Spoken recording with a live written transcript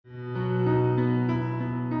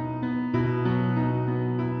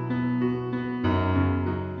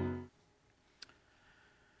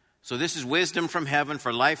So this is Wisdom from Heaven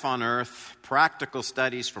for Life on Earth, practical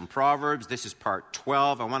studies from Proverbs. This is part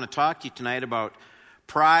 12. I want to talk to you tonight about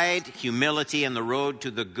pride, humility, and the road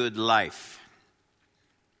to the good life.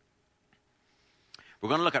 We're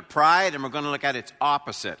going to look at pride, and we're going to look at its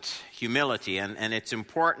opposite, humility. And it's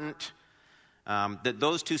important that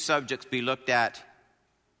those two subjects be looked at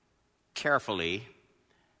carefully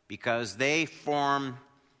because they form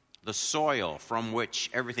the soil from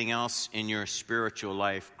which everything else in your spiritual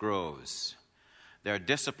life grows. There are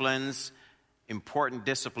disciplines, important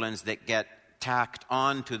disciplines that get tacked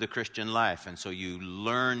on to the Christian life. And so you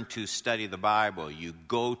learn to study the Bible. You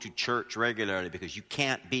go to church regularly because you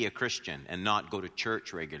can't be a Christian and not go to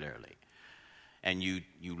church regularly. And you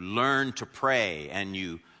learn to pray, and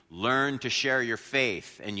you learn to share your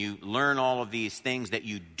faith, and you learn all of these things that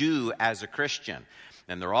you do as a Christian.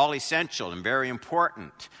 And they're all essential and very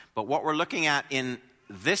important. But what we're looking at in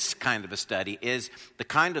this kind of a study is the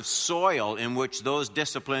kind of soil in which those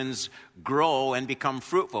disciplines grow and become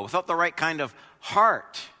fruitful. Without the right kind of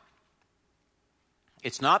heart,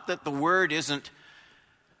 it's not that the Word isn't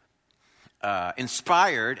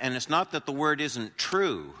inspired, and it's not that the Word isn't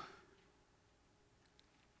true.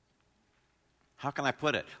 How can I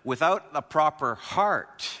put it? Without a proper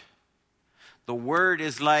heart, the Word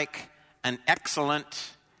is like an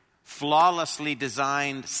excellent, flawlessly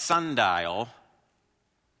designed sundial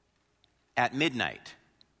at midnight.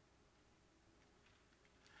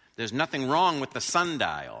 There's nothing wrong with the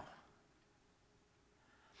sundial,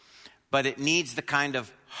 but it needs the kind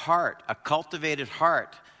of heart, a cultivated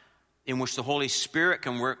heart, in which the Holy Spirit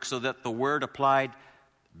can work so that the Word applied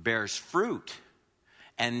bears fruit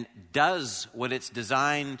and does what it's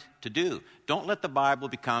designed to do. Don't let the Bible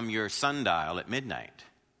become your sundial at midnight.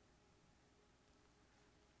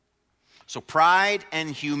 So pride and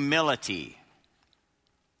humility.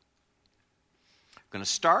 I'm going to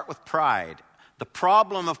start with pride. The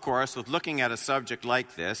problem, of course, with looking at a subject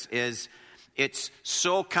like this is it's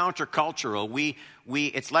so countercultural.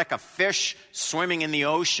 It's like a fish swimming in the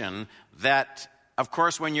ocean that, of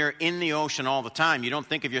course, when you're in the ocean all the time, you don't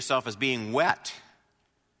think of yourself as being wet.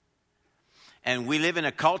 And we live in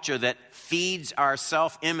a culture that feeds our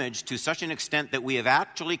self-image to such an extent that we have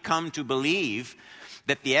actually come to believe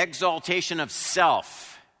that the exaltation of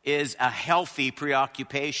self is a healthy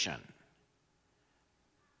preoccupation.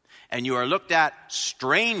 And you are looked at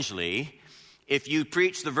strangely if you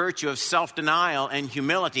preach the virtue of self-denial and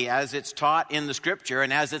humility as it's taught in the Scripture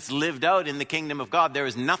and as it's lived out in the kingdom of God. There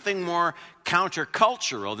is nothing more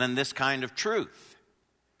countercultural than this kind of truth.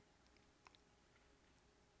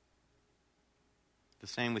 The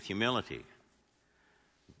same with humility.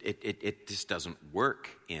 It just doesn't work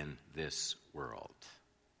in this world.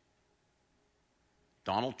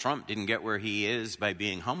 Donald Trump didn't get where he is by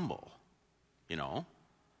being humble, you know.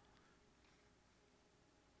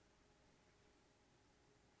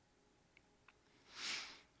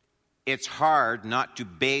 It's hard not to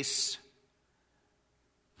base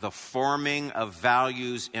the forming of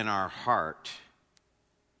values in our heart.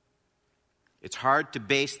 It's hard to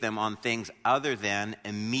base them on things other than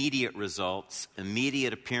immediate results,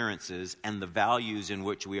 immediate appearances, and the values in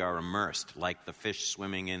which we are immersed, like the fish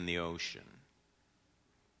swimming in the ocean.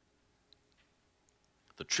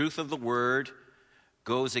 The truth of the Word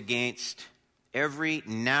goes against every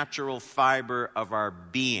natural fiber of our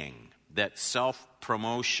being that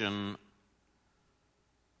self-promotion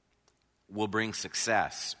will bring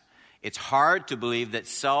success. It's hard to believe that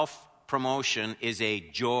self-promotion is a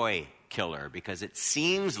joy killer because it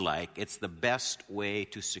seems like it's the best way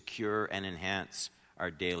to secure and enhance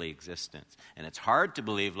our daily existence. And it's hard to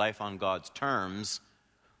believe life on God's terms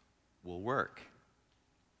will work.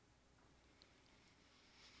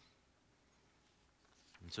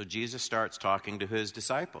 And so Jesus starts talking to his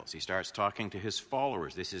disciples. He starts talking to his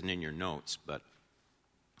followers. This isn't in your notes, but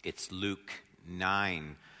it's Luke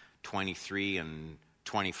 9:23 and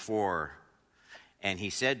 24. And he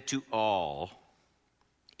said to all,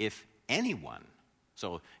 if anyone,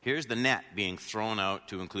 so here's the net being thrown out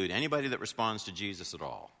to include anybody that responds to Jesus at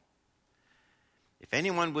all. If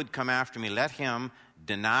anyone would come after me, let him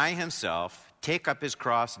deny himself, take up his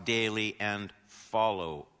cross daily, and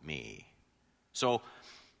follow me. So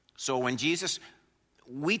when Jesus,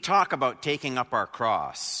 we talk about taking up our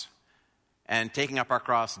cross and taking up our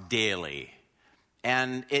cross daily.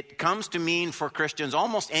 And it comes to mean for Christians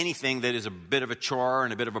almost anything that is a bit of a chore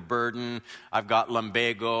and a bit of a burden. I've got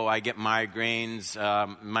lumbago, I get migraines,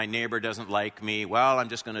 my neighbor doesn't like me. Well, I'm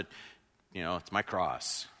just going to, it's my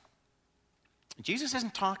cross. Jesus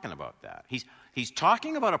isn't talking about that. He's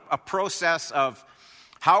talking about a process of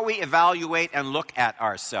how we evaluate and look at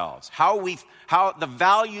ourselves, how the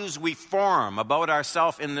values we form about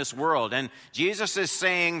ourselves in this world. And Jesus is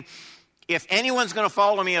saying, if anyone's going to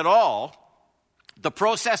follow me at all, the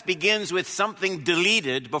process begins with something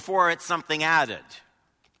deleted before it's something added.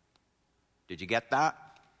 Did you get that?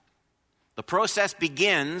 The process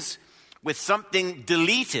begins with something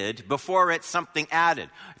deleted before it's something added.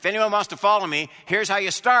 If anyone wants to follow me, here's how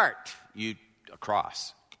you start. You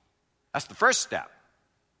cross. That's the first step.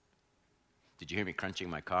 Did you hear me crunching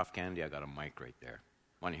my cough candy? I got a mic right there.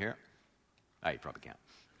 Want to hear it? Oh, you probably can't.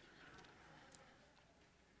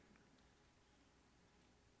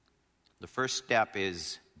 The first step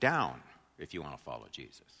is down if you want to follow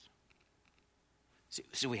Jesus.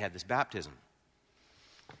 See, we had this baptism.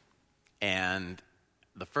 And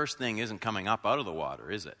the first thing isn't coming up out of the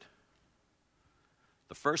water, is it?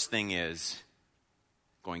 The first thing is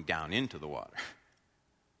going down into the water.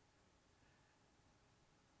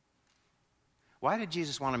 Why did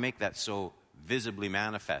Jesus want to make that so visibly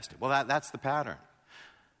manifested? Well, that's the pattern.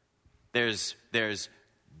 There's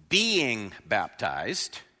being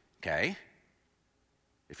baptized, okay?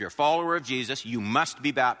 If you're a follower of Jesus, you must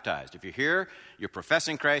be baptized. If you're here, you're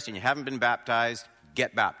professing Christ, and you haven't been baptized,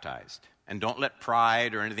 get baptized. And don't let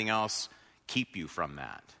pride or anything else keep you from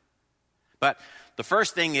that. But the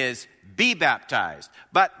first thing is be baptized.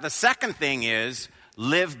 But the second thing is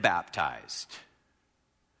live baptized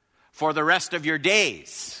for the rest of your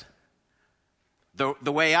days.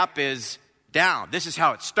 The way up is down. This is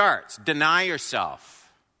how it starts. Deny yourself.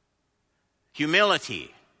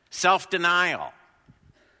 Humility. Self-denial.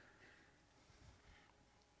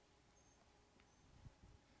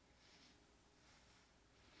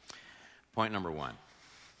 Point number 1.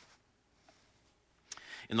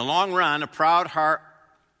 In the long run, a proud heart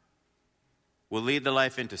will lead the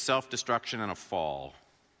life into self-destruction and a fall.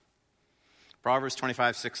 Proverbs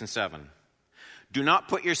 25, 6 and 7. Do not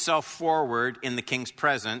put yourself forward in the king's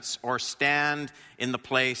presence or stand in the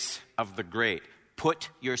place of the great. Put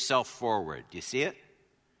yourself forward. Do you see it?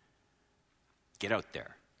 Get out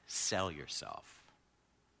there. Sell yourself.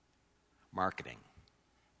 Marketing.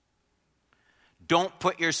 Don't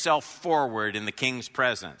put yourself forward in the king's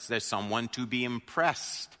presence. There's someone to be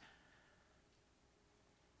impressed.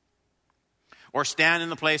 Or stand in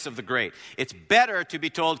the place of the great. It's better to be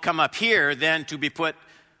told, come up here, than to be put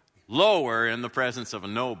lower in the presence of a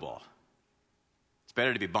noble. It's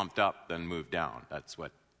better to be bumped up than moved down. That's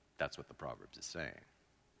what the Proverbs is saying.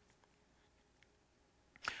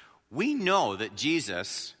 We know that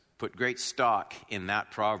Jesus put great stock in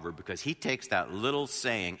that proverb because he takes that little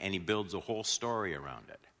saying and he builds a whole story around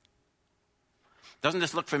it. Doesn't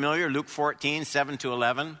this look familiar? Luke 14, 7 to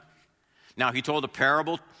 11. Now he told a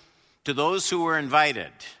parable to those who were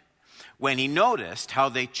invited when he noticed how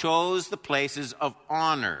they chose the places of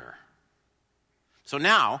honor. So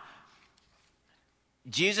now,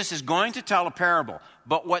 Jesus is going to tell a parable,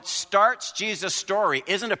 but what starts Jesus' story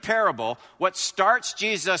isn't a parable. What starts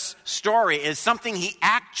Jesus' story is something he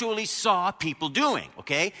actually saw people doing,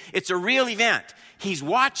 okay? It's a real event. He's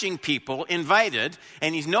watching people invited,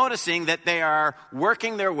 and he's noticing that they are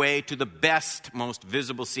working their way to the best, most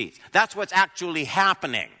visible seats. That's what's actually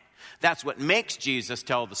happening. That's what makes Jesus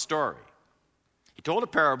tell the story. He told a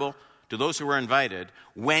parable to those who were invited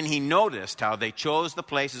when he noticed how they chose the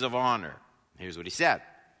places of honor. Here's what he said.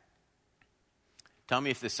 Tell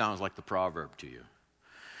me if this sounds like the proverb to you.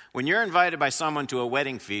 When you're invited by someone to a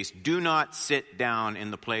wedding feast, do not sit down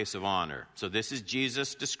in the place of honor. So this is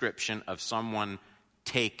Jesus' description of someone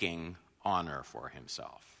taking honor for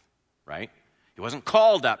himself, right? He wasn't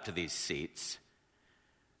called up to these seats.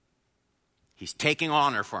 He's taking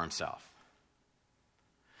honor for himself.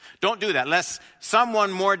 Don't do that, lest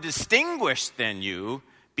someone more distinguished than you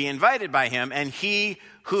be invited by him, and he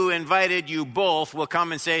who invited you both will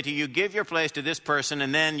come and say to you, give your place to this person,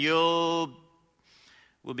 and then will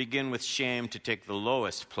begin with shame to take the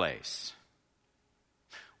lowest place.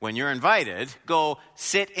 When you're invited, go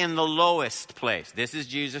sit in the lowest place. This is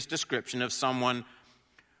Jesus' description of someone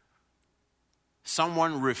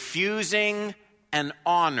refusing an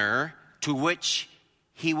honor to which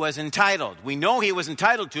he was entitled. We know he was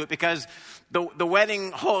entitled to it because the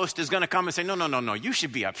wedding host is going to come and say, no, you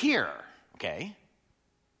should be up here, okay?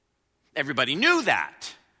 Everybody knew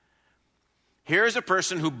that. Here's a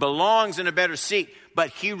person who belongs in a better seat, but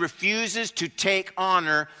he refuses to take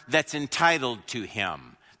honor that's entitled to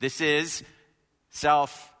him. This is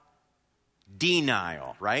self-denial,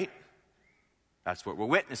 right? That's what we're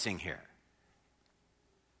witnessing here.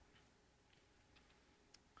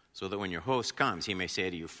 So that when your host comes, he may say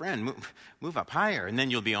to you, friend, move up higher, and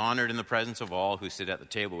then you'll be honored in the presence of all who sit at the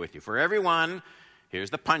table with you. For everyone Here's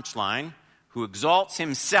the punchline. Who exalts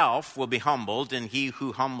himself will be humbled, and he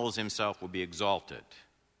who humbles himself will be exalted.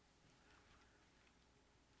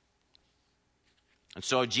 And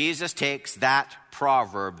so Jesus takes that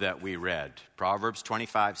proverb that we read, Proverbs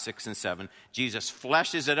 25, 6 and 7. Jesus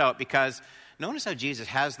fleshes it out because notice how Jesus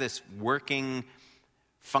has this working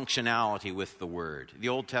functionality with the word. The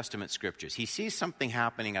Old Testament scriptures. He sees something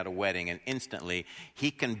happening at a wedding and instantly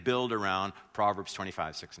he can build around Proverbs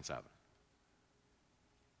 25, 6 and 7.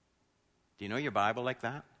 Do you know your Bible like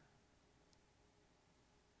that?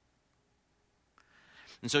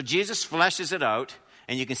 And so Jesus fleshes it out,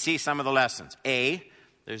 and you can see some of the lessons. A,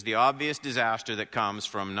 there's the obvious disaster that comes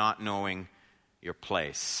from not knowing your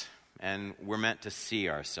place. And we're meant to see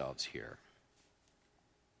ourselves here.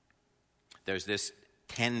 There's this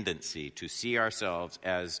tendency to see ourselves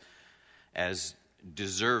as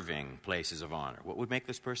deserving places of honor. What would make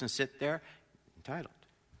this person sit there? Entitled.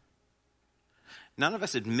 None of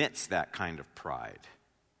us admits that kind of pride.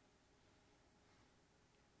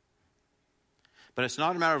 But it's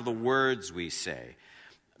not a matter of the words we say.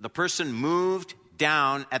 The person moved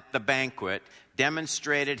down at the banquet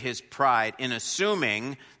demonstrated his pride in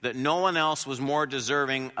assuming that no one else was more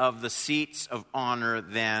deserving of the seats of honor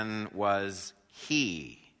than was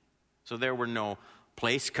he. So there were no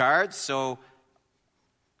place cards, so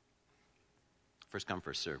first come,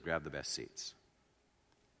 first serve, grab the best seats.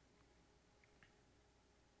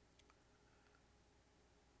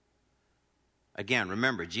 Again,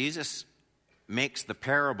 remember, Jesus makes the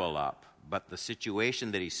parable up, but the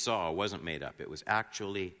situation that he saw wasn't made up. It was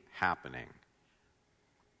actually happening.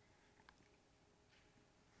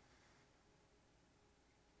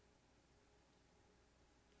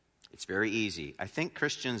 It's very easy. I think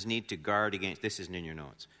Christians need to guard against, this isn't in your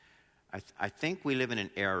notes. I think we live in an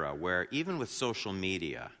era where even with social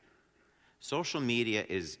media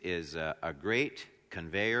is a great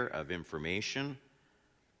conveyor of information.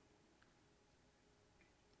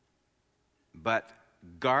 But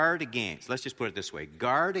guard against, let's just put it this way,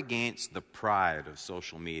 guard against the pride of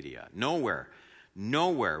social media. Nowhere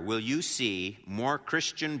will you see more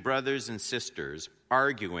Christian brothers and sisters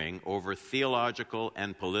arguing over theological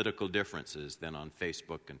and political differences than on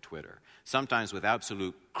Facebook and Twitter, sometimes with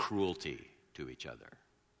absolute cruelty to each other.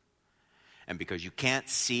 And because you can't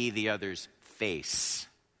see the other's face,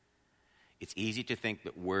 it's easy to think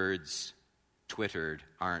that words twittered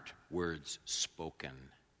aren't words spoken,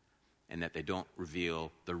 and that they don't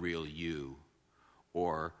reveal the real you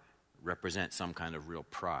or represent some kind of real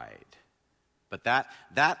pride. But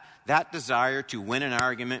that desire to win an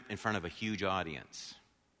argument in front of a huge audience,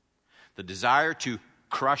 the desire to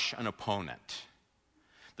crush an opponent,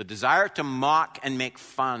 the desire to mock and make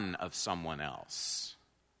fun of someone else,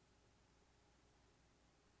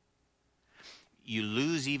 you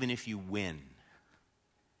lose even if you win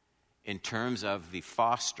in terms of the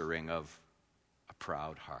fostering of a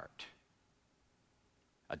proud heart,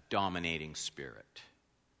 a dominating spirit.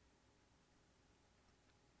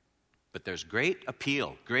 But there's great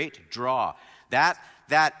appeal, great draw. That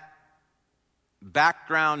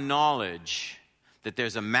background knowledge that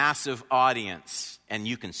there's a massive audience and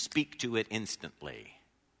you can speak to it instantly.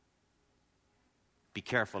 Be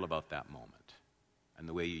careful about that moment and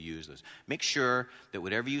the way you use those. Make sure that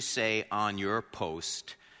whatever you say on your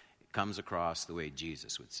post comes across the way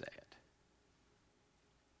Jesus would say it.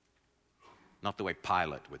 Not the way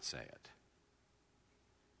Pilate would say it.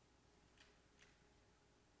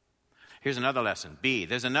 Here's another lesson. B,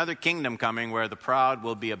 there's another kingdom coming where the proud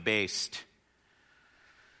will be abased.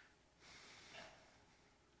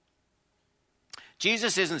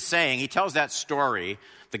 Jesus isn't saying, he tells that story,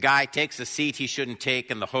 the guy takes a seat he shouldn't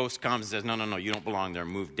take and the host comes and says, no, you don't belong there,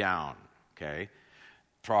 move down. Okay?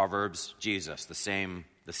 Proverbs, Jesus, the same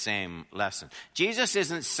lesson. Jesus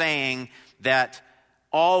isn't saying that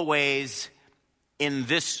always in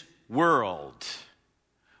this world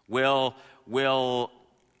will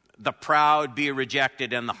the proud be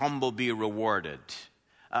rejected and the humble be rewarded.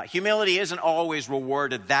 Humility isn't always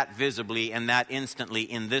rewarded that visibly and that instantly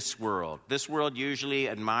in this world. This world usually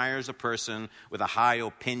admires a person with a high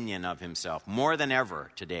opinion of himself, more than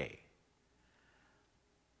ever today.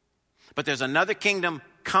 But there's another kingdom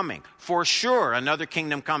coming, for sure, another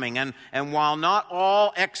kingdom coming. And while not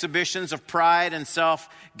all exhibitions of pride and self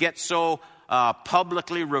get so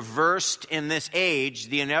publicly reversed in this age,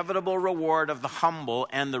 the inevitable reward of the humble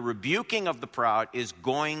and the rebuking of the proud is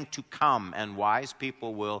going to come, and wise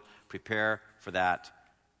people will prepare for that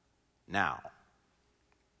now.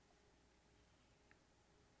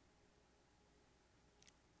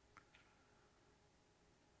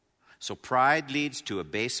 So pride leads to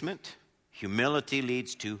abasement, Humility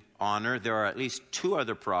leads to honor. There are at least two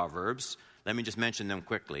other proverbs, let me just mention them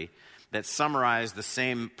quickly, that summarize the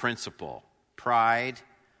same principle. Pride,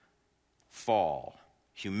 fall.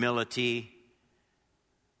 Humility,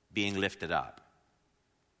 being lifted up.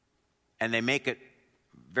 And they make it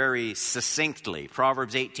very succinctly.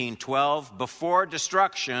 Proverbs 18:12, before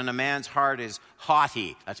destruction, a man's heart is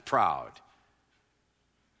haughty. That's proud.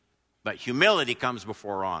 But humility comes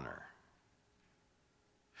before honor.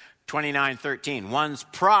 29:13, one's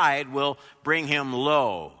pride will bring him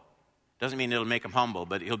low. Doesn't mean it'll make him humble,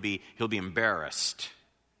 but he'll be embarrassed.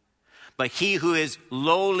 But he who is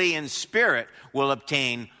lowly in spirit will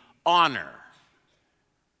obtain honor.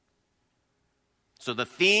 So the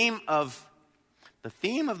theme of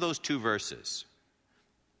those two verses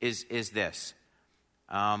is this.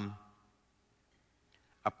 A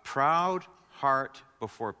proud heart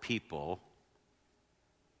before people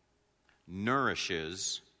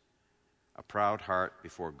nourishes a proud heart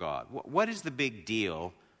before God. What is the big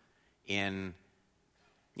deal in,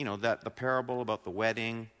 that the parable about the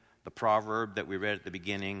wedding, the proverb that we read at the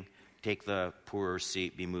beginning, take the poorer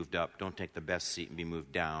seat, be moved up, don't take the best seat and be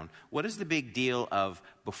moved down? What is the big deal of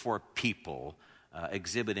before people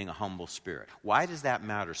exhibiting a humble spirit? Why does that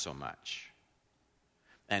matter so much?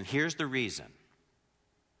 And here's the reason.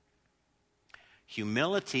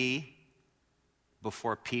 Humility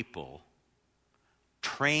before people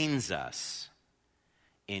trains us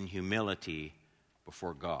in humility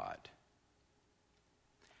before God.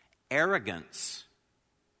 Arrogance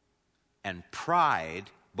and pride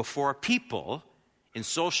before people in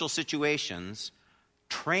social situations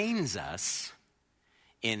trains us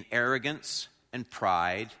in arrogance and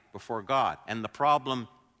pride before God. And the problem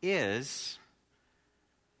is,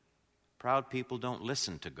 proud people don't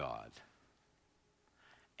listen to God.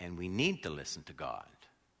 And we need to listen to God.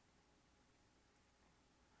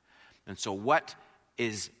 And so what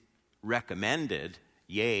is recommended,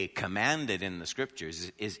 yea, commanded in the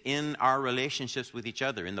Scriptures is in our relationships with each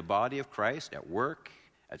other, in the body of Christ, at work,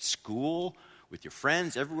 at school, with your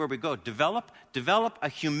friends, everywhere we go. Develop a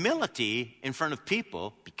humility in front of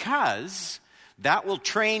people, because that will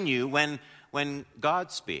train you when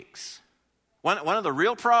God speaks. One of the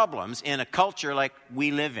real problems in a culture like we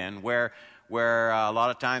live in, where a lot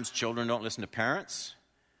of times children don't listen to parents,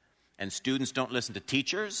 and students don't listen to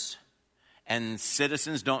teachers, and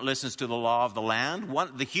citizens don't listen to the law of the land.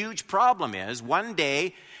 The huge problem is, one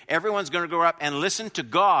day, everyone's going to grow up and listen to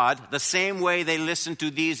God the same way they listen to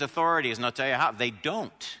these authorities. And I'll tell you how. They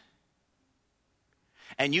don't.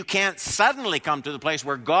 And you can't suddenly come to the place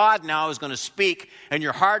where God now is going to speak and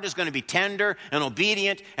your heart is going to be tender and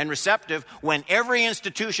obedient and receptive, when every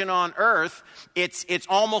institution on earth, it's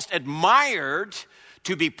almost admired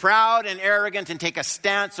to be proud and arrogant and take a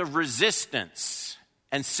stance of resistance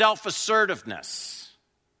and self-assertiveness.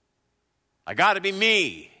 I got to be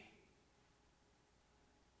me.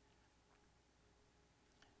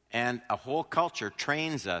 And a whole culture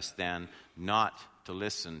trains us then not to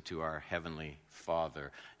listen to our Heavenly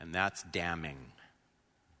Father. And that's damning,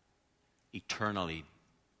 eternally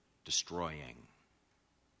destroying.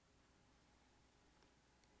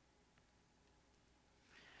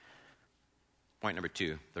 Point number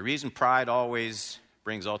 2. The reason pride always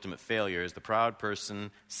brings ultimate failure is the proud person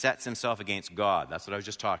sets himself against God. That's what I was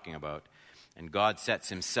just talking about. And God sets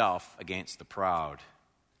himself against the proud.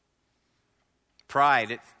 Pride,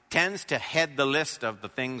 it tends to head the list of the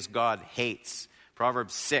things God hates.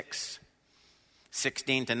 Proverbs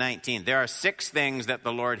 6:16-19. There are 6 things that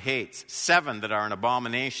the Lord hates, 7 that are an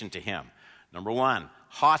abomination to him. Number 1,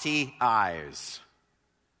 haughty eyes.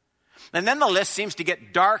 And then the list seems to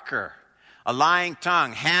get darker. A lying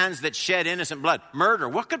tongue, hands that shed innocent blood, murder.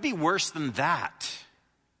 What could be worse than that?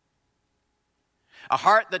 A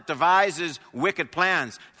heart that devises wicked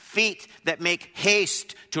plans, feet that make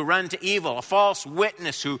haste to run to evil, a false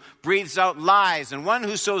witness who breathes out lies, and one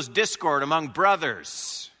who sows discord among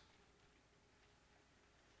brothers.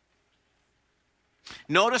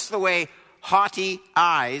 Notice the way haughty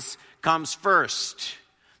eyes comes first.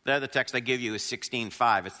 The other text I give you is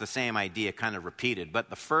 16:5. It's the same idea, kind of repeated, but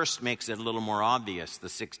the first makes it a little more obvious, the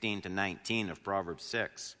 16-19 of Proverbs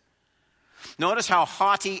 6. Notice how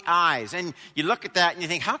haughty eyes, and you look at that and you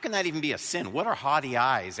think, how can that even be a sin? What are haughty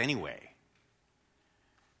eyes anyway?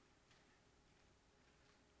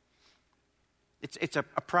 It's a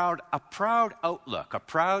proud outlook, a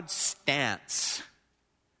proud stance.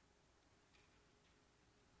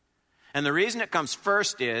 And the reason it comes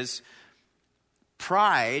first is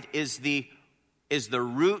pride is the is the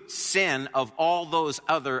root sin of all those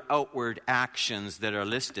other outward actions that are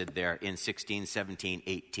listed there in 16, 17,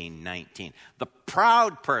 18, 19. The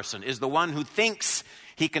proud person is the one who thinks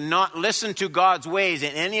he cannot listen to God's ways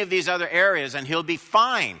in any of these other areas and he'll be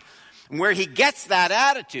fine. And where he gets that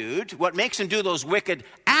attitude, what makes him do those wicked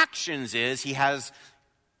actions is he's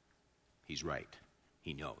right.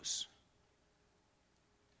 He knows.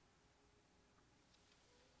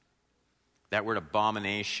 That word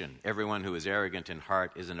abomination, everyone who is arrogant in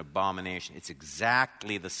heart is an abomination. It's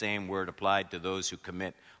exactly the same word applied to those who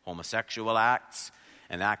commit homosexual acts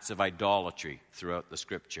and acts of idolatry throughout the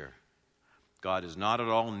Scripture. God is not at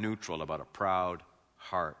all neutral about a proud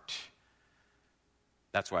heart.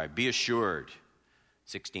 That's why, be assured,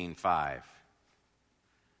 16:5,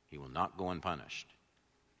 he will not go unpunished.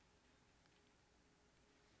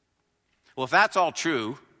 Well, if that's all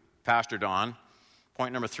true, Pastor Don,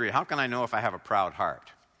 point number 3, how can I know if I have a proud heart?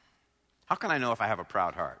 How can I know if I have a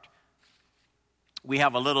proud heart? We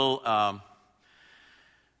have a little,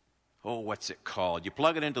 what's it called? You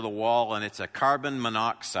plug it into the wall and it's a carbon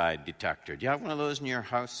monoxide detector. Do you have one of those in your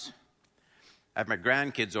house? I have my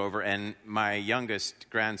grandkids over and my youngest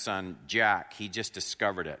grandson, Jack, he just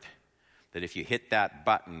discovered it. That if you hit that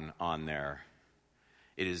button on there,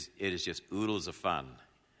 it is just oodles of fun.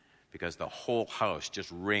 Because the whole house just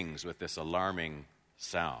rings with this alarming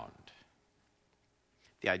sound.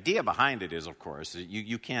 The idea behind it is, of course, that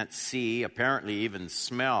you can't see, apparently even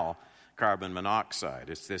smell carbon monoxide.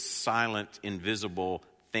 It's this silent, invisible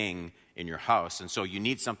thing in your house. And so you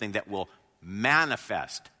need something that will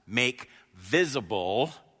manifest, make visible,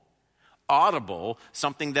 audible,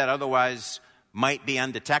 something that otherwise might be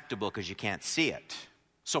undetectable because you can't see it.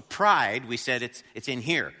 So pride, we said it's in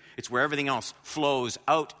here. It's where everything else flows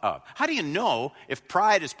out of. How do you know if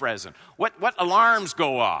pride is present? What alarms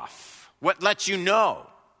go off? What lets you know?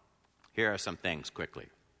 Here are some things quickly.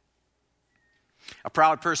 A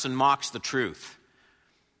proud person mocks the truth.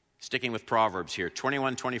 Sticking with Proverbs here,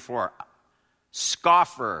 21:24.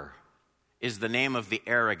 Scoffer is the name of the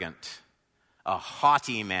arrogant, a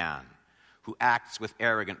haughty man who acts with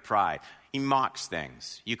arrogant pride. He mocks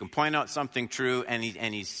things. You can point out something true, and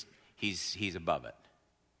he's above it.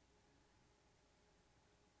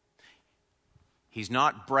 He's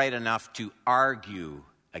not bright enough to argue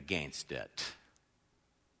against it.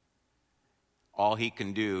 All he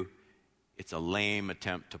can do, it's a lame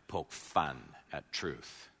attempt to poke fun at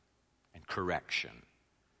truth and correction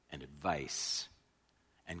and advice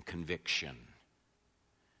and conviction.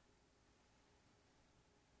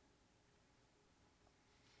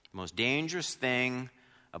 The most dangerous thing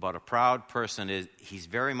about a proud person is he's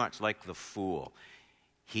very much like the fool.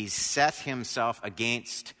 He's set himself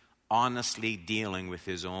against honestly dealing with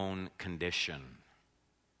his own condition.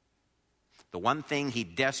 The one thing he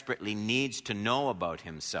desperately needs to know about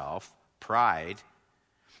himself, pride,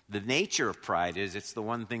 the nature of pride is it's the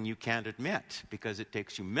one thing you can't admit because it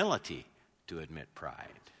takes humility to admit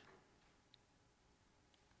pride.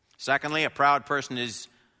 Secondly, a proud person is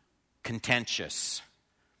contentious.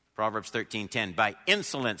 Proverbs 13:10, by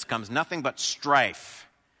insolence comes nothing but strife,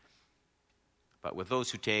 but with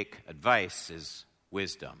those who take advice is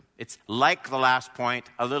wisdom. It's like the last point,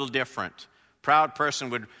 a little different. Proud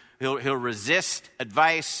person he'll resist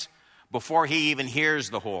advice before he even hears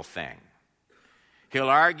the whole thing. He'll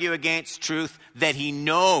argue against truth that he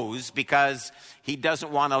knows because he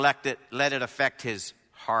doesn't want to let it affect his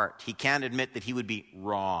heart. He can't admit that he would be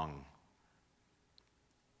wrong.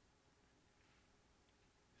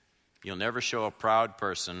 You'll never show a proud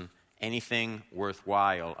person anything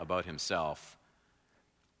worthwhile about himself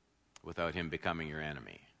without him becoming your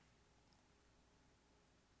enemy.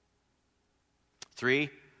 3,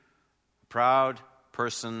 a proud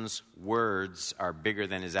person's words are bigger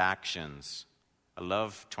than his actions. I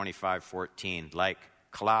love 25:14. Like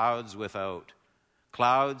clouds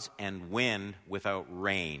and wind without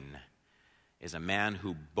rain is a man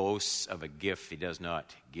who boasts of a gift he does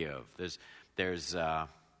not give.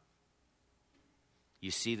 You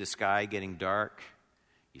see the sky getting dark,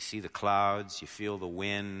 you see the clouds, you feel the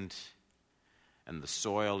wind, and the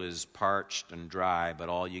soil is parched and dry, but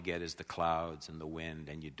all you get is the clouds and the wind,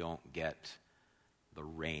 and you don't get the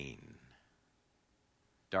rain.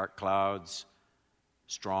 Dark clouds,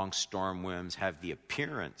 strong storm winds have the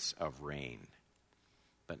appearance of rain,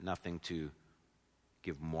 but nothing to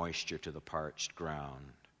give moisture to the parched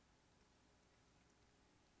ground.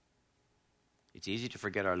 It's easy to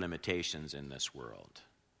forget our limitations in this world.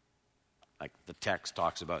 Like the text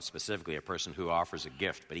talks about specifically a person who offers a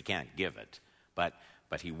gift, but he can't give it. But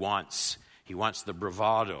he wants the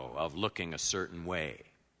bravado of looking a certain way.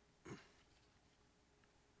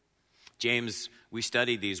 James, we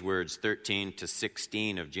studied these words, 13 to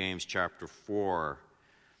 16 of James chapter 4.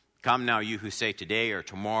 Come now, you who say today or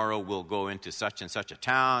tomorrow we'll go into such and such a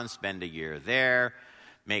town, spend a year there,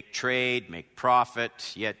 make trade, make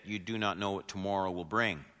profit, yet you do not know what tomorrow will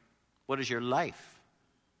bring. What is your life?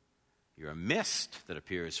 You're a mist that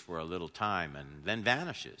appears for a little time and then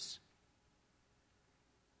vanishes.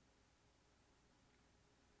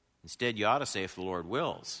 Instead, you ought to say, if the Lord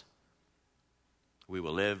wills, we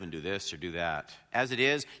will live and do this or do that. As it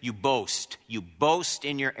is, you boast. You boast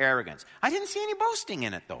in your arrogance. I didn't see any boasting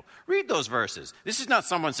in it, though. Read those verses. This is not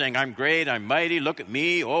someone saying, I'm great, I'm mighty, look at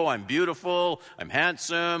me, oh, I'm beautiful, I'm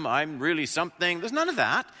handsome, I'm really something. There's none of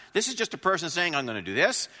that. This is just a person saying, I'm going to do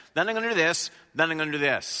this, then I'm going to do this, then I'm going to do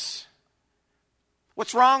this.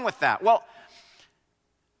 What's wrong with that? Well,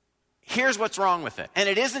 here's what's wrong with it. And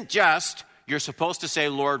it isn't just you're supposed to say,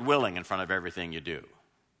 Lord willing, in front of everything you do.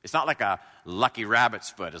 It's not like a lucky rabbit's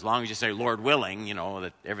foot. As long as you say, Lord willing, you know,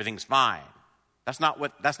 that everything's fine. That's not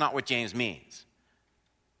what James means.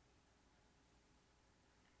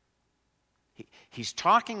 He's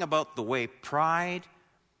talking about the way pride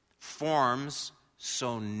forms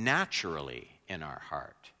so naturally in our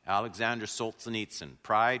heart. Alexander Solzhenitsyn,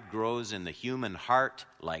 pride grows in the human heart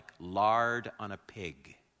like lard on a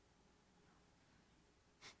pig.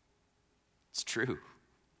 It's true.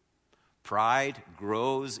 Pride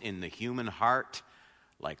grows in the human heart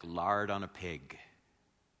like lard on a pig.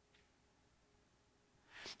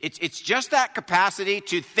 It's just that capacity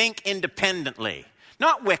to think independently,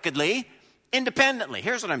 not wickedly, independently.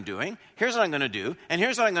 Here's what I'm doing, here's what I'm going to do, and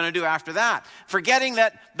here's what I'm going to do after that. Forgetting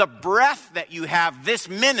that the breath that you have this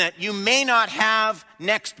minute, you may not have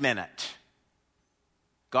next minute.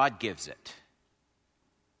 God gives it.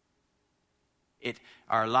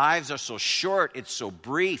 Our lives are so short, it's so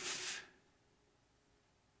brief.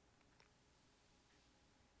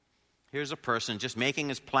 Here's a person just making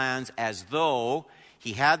his plans as though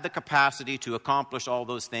he had the capacity to accomplish all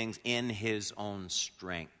those things in his own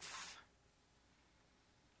strength.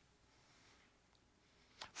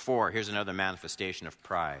 4, here's another manifestation of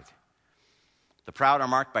pride. The proud are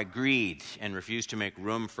marked by greed and refuse to make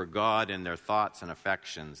room for God in their thoughts and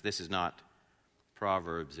affections. This is not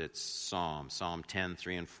Proverbs, it's Psalm 10,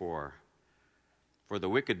 3 and 4. For the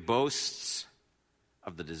wicked boasts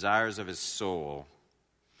of the desires of his soul,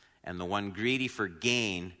 and the one greedy for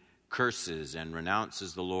gain curses and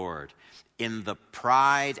renounces the Lord. In the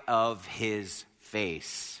pride of his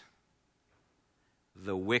face,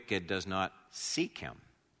 the wicked does not seek him.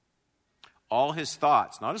 All his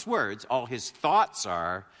thoughts, not his words, all his thoughts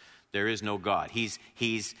are, there is no God. He's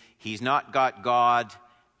not got God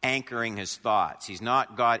anchoring his thoughts. He's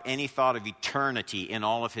not got any thought of eternity in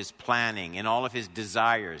all of his planning, in all of his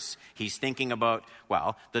desires. He's thinking about,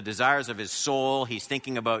 the desires of his soul. He's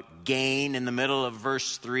thinking about gain in the middle of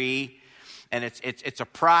verse 3. And it's a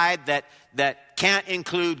pride that can't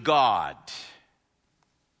include God.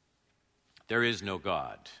 There is no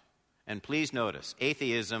God. And please notice,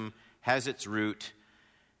 atheism has its root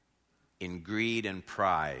in greed and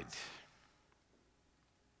pride.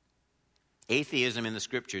 Atheism in the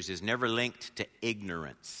Scriptures is never linked to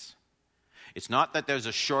ignorance. It's not that there's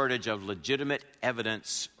a shortage of legitimate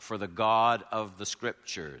evidence for the God of the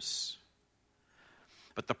Scriptures.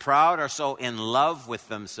 But the proud are so in love with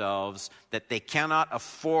themselves that they cannot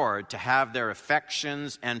afford to have their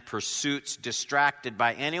affections and pursuits distracted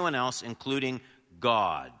by anyone else, including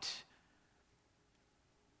God.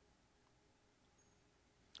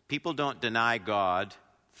 People don't deny God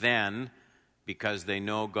then because they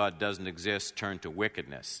know God doesn't exist, turn to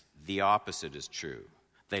wickedness. The opposite is true.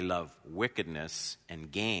 They love wickedness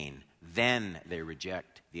and gain. Then they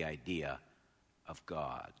reject the idea of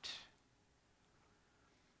God.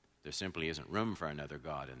 There simply isn't room for another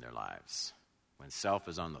God in their lives. When self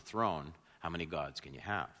is on the throne, how many gods can you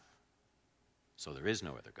have? So there is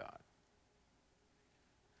no other God.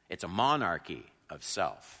 It's a monarchy of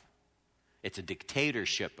self. It's a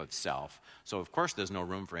dictatorship of self. So of course there's no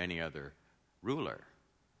room for any other ruler.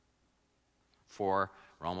 4,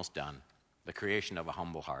 we're almost done. The creation of a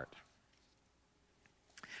humble heart.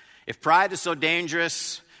 If pride is so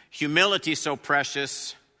dangerous, humility so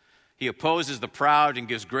precious, he opposes the proud and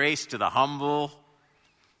gives grace to the humble.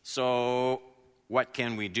 So what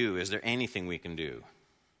can we do? Is there anything we can do?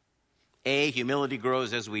 A, humility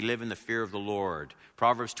grows as we live in the fear of the Lord.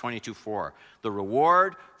 Proverbs 22:4. The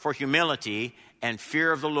reward for humility and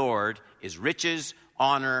fear of the Lord is riches,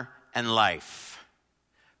 honor, and life.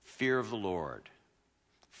 Fear of the Lord.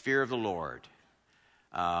 Fear of the Lord.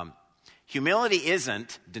 Humility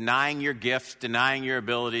isn't denying your gifts, denying your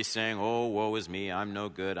abilities, saying, oh, woe is me, I'm no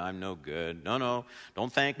good, I'm no good. No,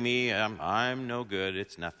 don't thank me, I'm no good,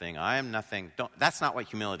 it's nothing, I am nothing. That's not what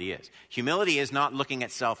humility is. Humility is not looking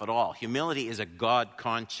at self at all. Humility is a God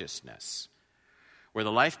consciousness, where the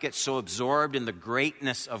life gets so absorbed in the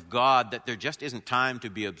greatness of God that there just isn't time to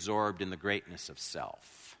be absorbed in the greatness of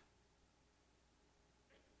self.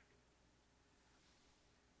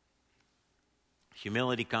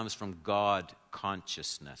 Humility comes from God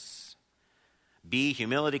consciousness. B,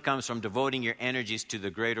 humility comes from devoting your energies to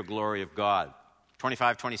the greater glory of God.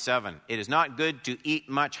 25:27. It is not good to eat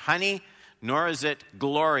much honey, nor is it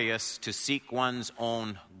glorious to seek one's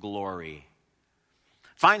own glory.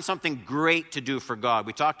 Find something great to do for God.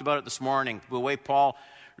 We talked about it this morning, the way Paul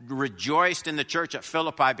rejoiced in the church at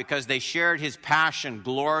Philippi because they shared his passion,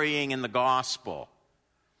 glorying in the gospel.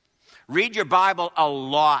 Read your Bible a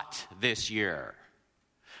lot this year.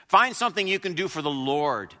 Find something you can do for the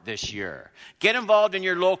Lord this year. Get involved in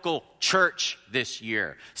your local church this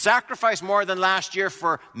year. Sacrifice more than last year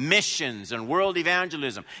for missions and world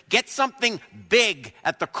evangelism. Get something big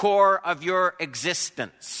at the core of your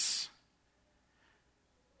existence.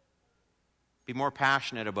 Be more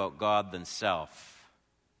passionate about God than self.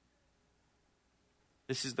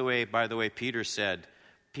 This is the way, by the way, Peter said,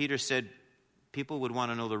 people would want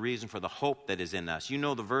to know the reason for the hope that is in us. You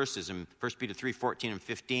know the verses in 1 Peter 3:14 and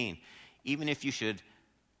 15. Even if you should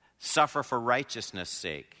suffer for righteousness'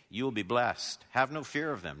 sake, you will be blessed. Have no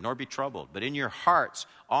fear of them, nor be troubled. But in your hearts,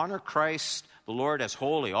 honor Christ the Lord as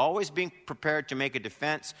holy, always being prepared to make a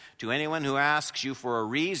defense to anyone who asks you for a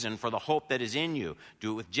reason for the hope that is in you.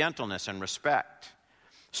 Do it with gentleness and respect.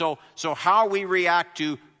 So how we react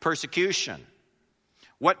to persecution.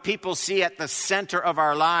 What people see at the center of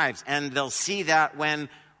our lives, and they'll see that when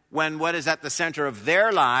what is at the center of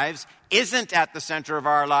their lives isn't at the center of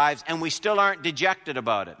our lives, and we still aren't dejected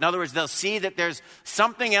about it. In other words, they'll see that there's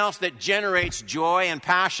something else that generates joy and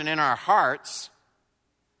passion in our hearts.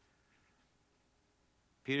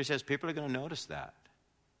 Peter says people are going to notice that.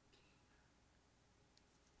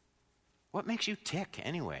 What makes you tick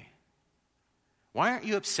anyway? Why aren't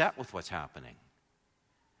you upset with what's happening?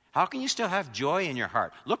 How can you still have joy in your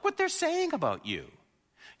heart? Look what they're saying about you.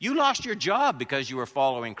 You lost your job because you were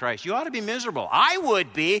following Christ. You ought to be miserable. I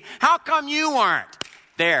would be. How come you aren't?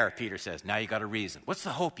 There, Peter says, now you got a reason. What's the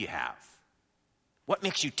hope you have? What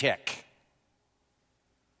makes you tick?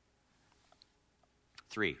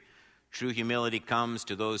 3, true humility comes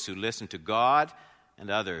to those who listen to God and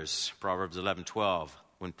others. Proverbs 11:12.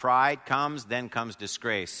 When pride comes, then comes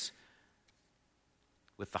disgrace.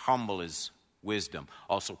 With the humble is wisdom.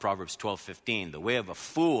 Also Proverbs 12:15. The way of a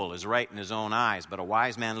fool is right in his own eyes, but a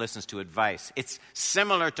wise man listens to advice. It's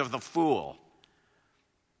similar to the fool.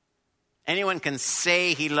 Anyone can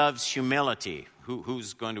say he loves humility.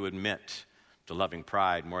 Who's going to admit to loving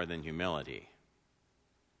pride more than humility?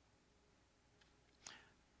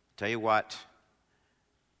 Tell you what,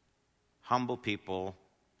 humble people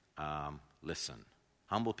listen.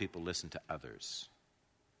 Humble people listen to others.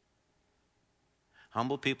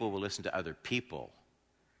 Humble people will listen to other people.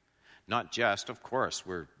 Not just, of course,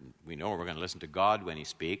 we know we're going to listen to God when he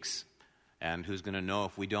speaks, and who's going to know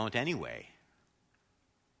if we don't anyway?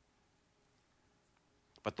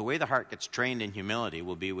 But the way the heart gets trained in humility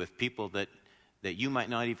will be with people that you might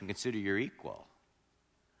not even consider your equal,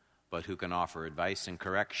 but who can offer advice and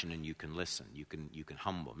correction, and you can listen. You can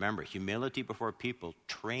humble. Remember, humility before people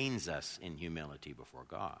trains us in humility before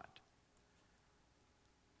God.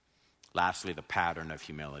 Lastly, the pattern of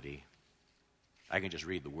humility. I can just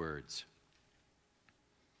read the words.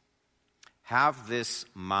 Have this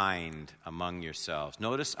mind among yourselves.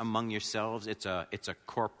 Notice among yourselves, it's a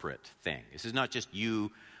corporate thing. This is not just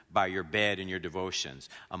you by your bed and your devotions.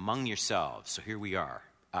 Among yourselves. So here we are,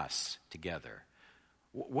 us together.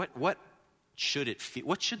 What should it feel?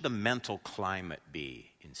 What should the mental climate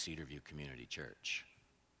be in Cedarview Community Church?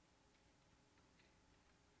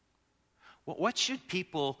 What should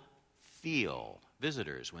people feel,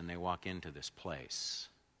 visitors, when they walk into this place?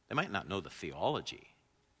 They might not know the theology.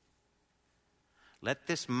 Let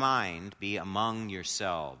this mind be among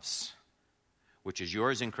yourselves, which is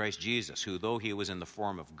yours in Christ Jesus, who, though he was in the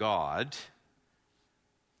form of God,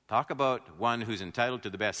 talk about one who's entitled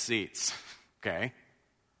to the best seats, okay?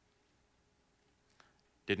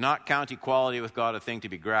 Did not count equality with God a thing to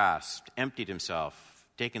be grasped, emptied himself,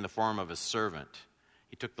 taking the form of a servant.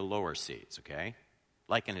 He took the lower seats, okay?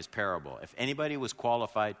 Like in his parable. If anybody was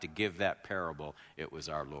qualified to give that parable, it was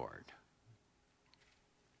our Lord.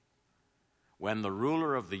 When the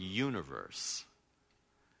ruler of the universe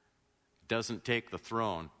doesn't take the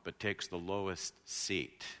throne, but takes the lowest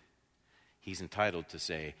seat, he's entitled to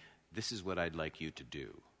say, this is what I'd like you to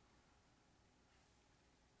do.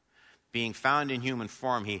 Being found in human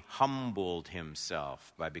form, he humbled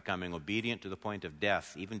himself by becoming obedient to the point of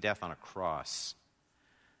death, even death on a cross.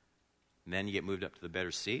 And then you get moved up to the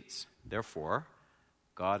better seats. Therefore,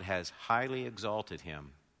 God has highly exalted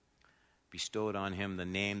him, bestowed on him the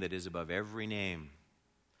name that is above every name,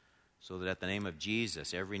 so that at the name of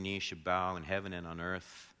Jesus every knee should bow in heaven and on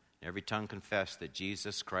earth, and every tongue confess that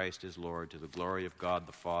Jesus Christ is Lord, to the glory of God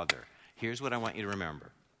the Father. Here's what I want you to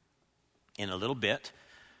remember. In a little bit,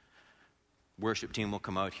 worship team will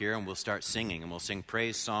come out here and we'll start singing, and we'll sing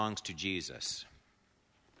praise songs to Jesus.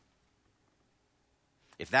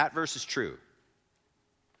 If that verse is true,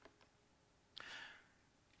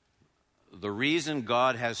 the reason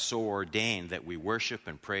God has so ordained that we worship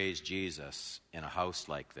and praise Jesus in a house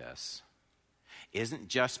like this isn't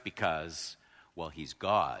just because, well, he's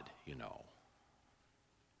God, you know.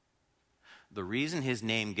 The reason his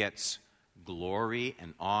name gets glory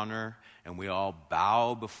and honor and we all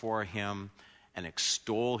bow before him and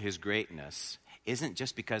extol his greatness isn't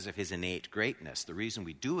just because of his innate greatness. The reason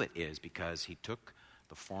we do it is because he took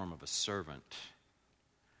the form of a servant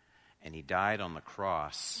and he died on the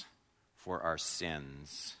cross for our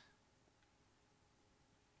sins.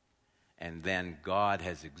 And then God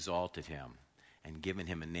has exalted him and given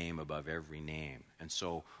him a name above every name. And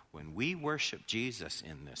so when we worship Jesus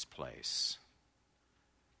in this place,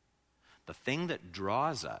 the thing that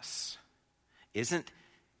draws us isn't,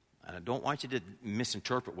 and I don't want you to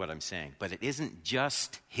misinterpret what I'm saying, but it isn't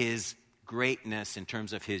just his greatness in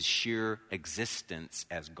terms of his sheer existence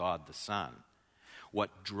as God the Son.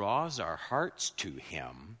 What draws our hearts to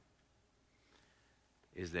him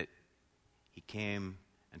is that he came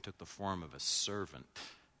and took the form of a servant,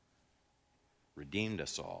 redeemed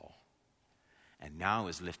us all, and now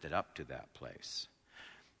is lifted up to that place.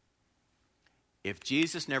 If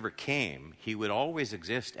Jesus never came, he would always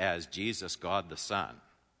exist as Jesus, God the Son.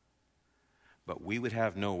 But we would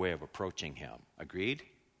have no way of approaching him. Agreed?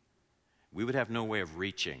 We would have no way of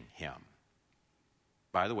reaching him.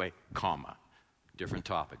 By the way, comma, different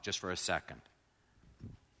topic, just for a second.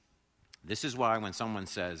 This is why when someone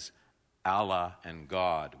says, Allah and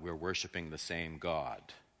God, we're worshiping the same God,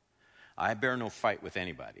 I bear no fight with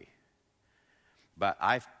anybody. But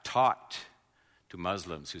I've talked to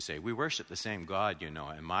Muslims who say, we worship the same God, you know.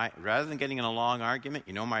 And rather than getting in a long argument,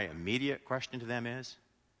 you know, my immediate question to them is,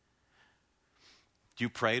 do you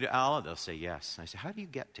pray to Allah? They'll say yes. And I say, how do you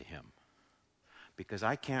get to him? Because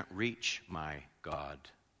I can't reach my God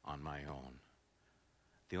on my own.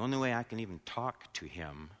 The only way I can even talk to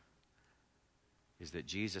him is that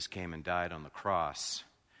Jesus came and died on the cross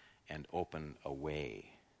and opened a way.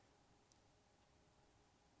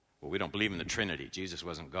 Well, we don't believe in the Trinity. Jesus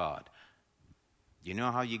wasn't God. You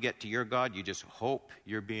know how you get to your God? You just hope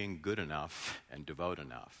you're being good enough and devout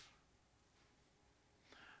enough.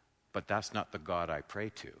 But that's not the God I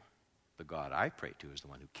pray to. The God I pray to is the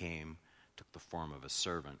one who came, took the form of a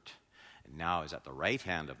servant, and now is at the right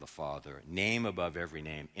hand of the Father, name above every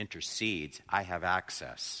name, intercedes. I have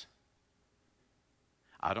access.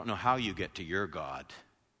 I don't know how you get to your God,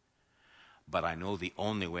 but I know the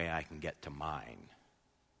only way I can get to mine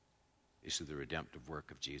is through the redemptive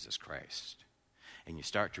work of Jesus Christ. And you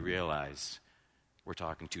start to realize we're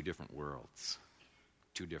talking two different worlds.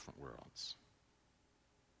 Two different worlds.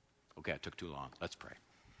 Okay, I took too long. Let's pray.